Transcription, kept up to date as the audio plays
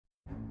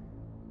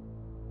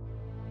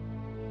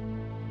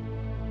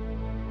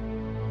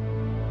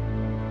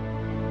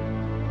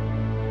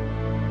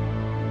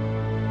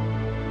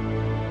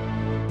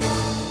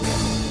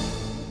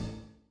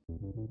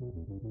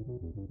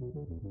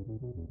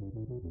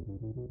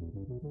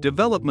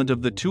Development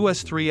of the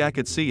 2S3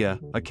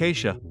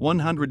 Akatsiya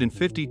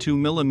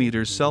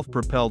 152mm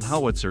self-propelled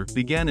howitzer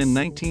began in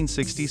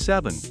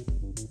 1967.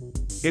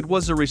 It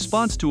was a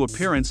response to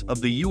appearance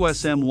of the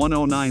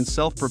USM-109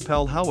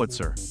 self-propelled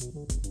howitzer.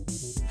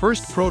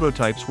 First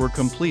prototypes were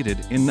completed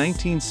in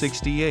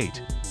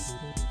 1968.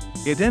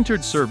 It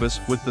entered service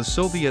with the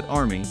Soviet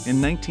Army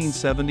in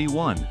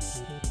 1971.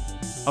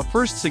 A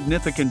first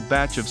significant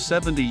batch of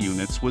 70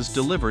 units was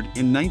delivered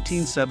in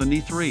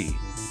 1973.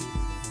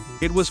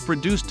 It was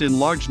produced in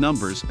large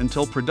numbers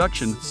until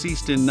production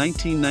ceased in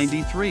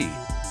 1993.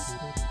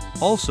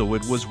 Also,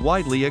 it was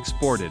widely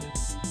exported.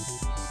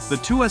 The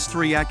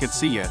 2S3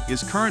 Akatsiya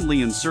is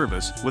currently in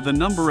service with a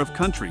number of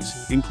countries,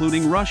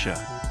 including Russia.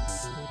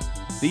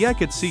 The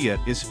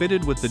Akatsiya is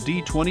fitted with the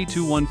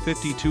D22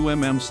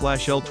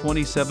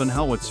 152mm/L27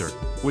 howitzer,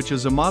 which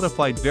is a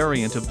modified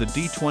variant of the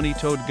D20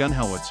 towed gun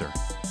howitzer.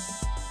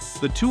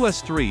 The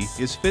 2S3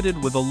 is fitted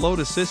with a load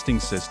assisting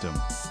system.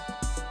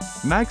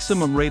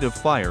 Maximum rate of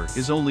fire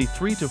is only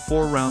 3 to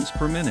 4 rounds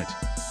per minute.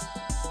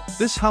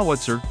 This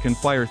howitzer can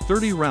fire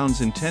 30 rounds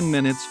in 10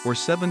 minutes or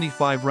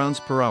 75 rounds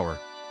per hour.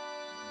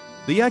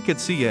 The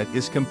Akatsiya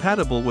is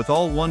compatible with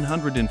all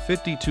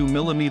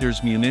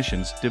 152mm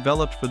munitions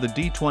developed for the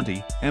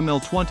D20,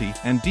 ML20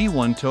 and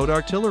D1 towed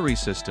artillery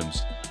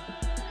systems.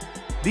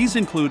 These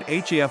include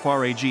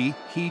HAFRAG,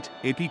 heat,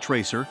 AP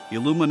tracer,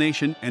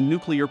 illumination and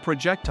nuclear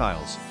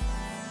projectiles.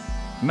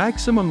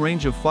 Maximum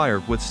range of fire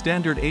with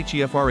standard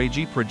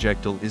HAFRAG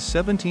projectile is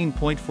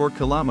 17.4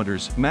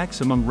 kilometers.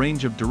 Maximum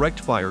range of direct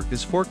fire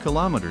is 4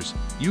 kilometers.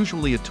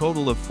 Usually a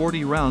total of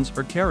 40 rounds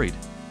are carried.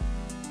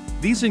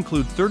 These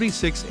include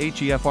 36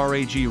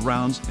 HAFRAG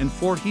rounds and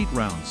 4 heat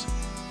rounds.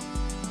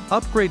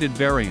 Upgraded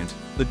variant,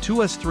 the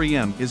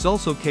 2S3M is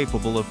also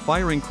capable of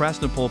firing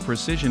Krasnopol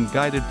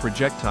precision-guided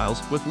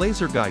projectiles with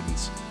laser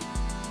guidance.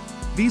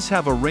 These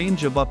have a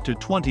range of up to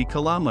 20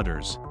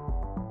 kilometers.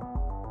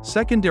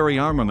 Secondary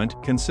armament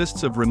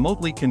consists of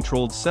remotely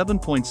controlled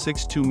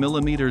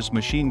 7.62mm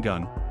machine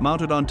gun,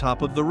 mounted on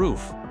top of the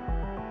roof.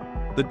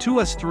 The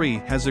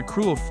 2S3 has a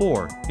crew of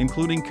 4,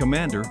 including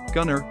commander,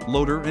 gunner,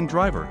 loader and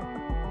driver.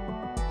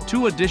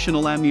 2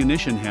 additional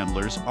ammunition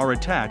handlers are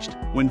attached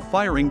when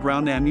firing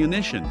ground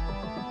ammunition.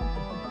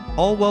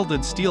 All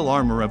welded steel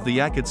armor of the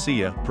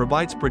Akatsiya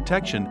provides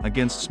protection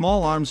against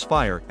small arms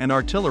fire and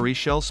artillery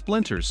shell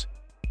splinters.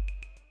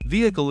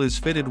 Vehicle is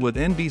fitted with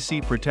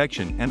NBC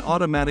protection and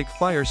automatic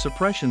fire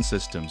suppression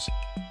systems.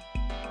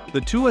 The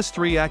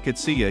 2S3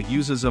 Akatsiya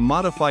uses a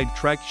modified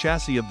tracked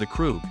chassis of the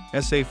Krug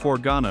SA-4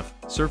 Ganef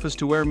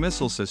surface-to-air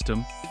missile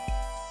system.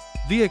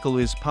 Vehicle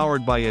is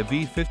powered by a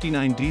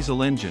V59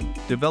 diesel engine,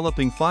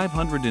 developing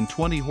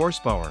 520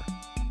 horsepower.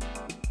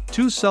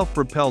 2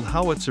 self-propelled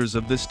howitzers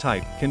of this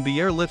type can be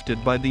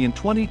airlifted by the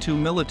An-22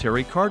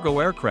 military cargo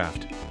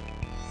aircraft.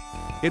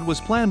 It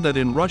was planned that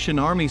in Russian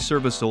Army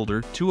service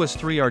older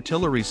 2S3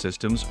 artillery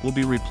systems will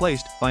be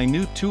replaced by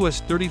new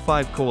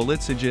 2S35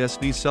 Howitzer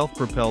SV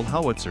self-propelled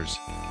howitzers.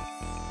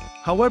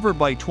 However,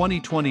 by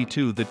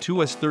 2022 the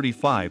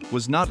 2S35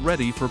 was not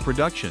ready for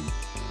production.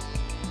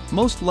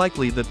 Most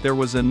likely that there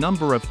was a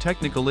number of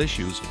technical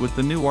issues with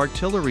the new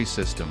artillery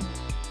system.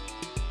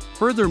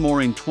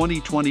 Furthermore, in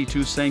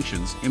 2022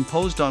 sanctions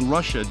imposed on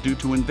Russia due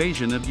to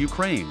invasion of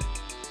Ukraine.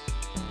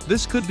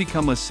 This could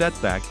become a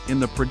setback in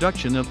the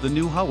production of the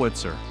new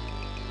howitzer.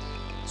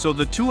 So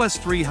the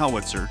 2S3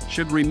 howitzer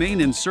should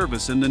remain in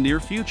service in the near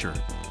future.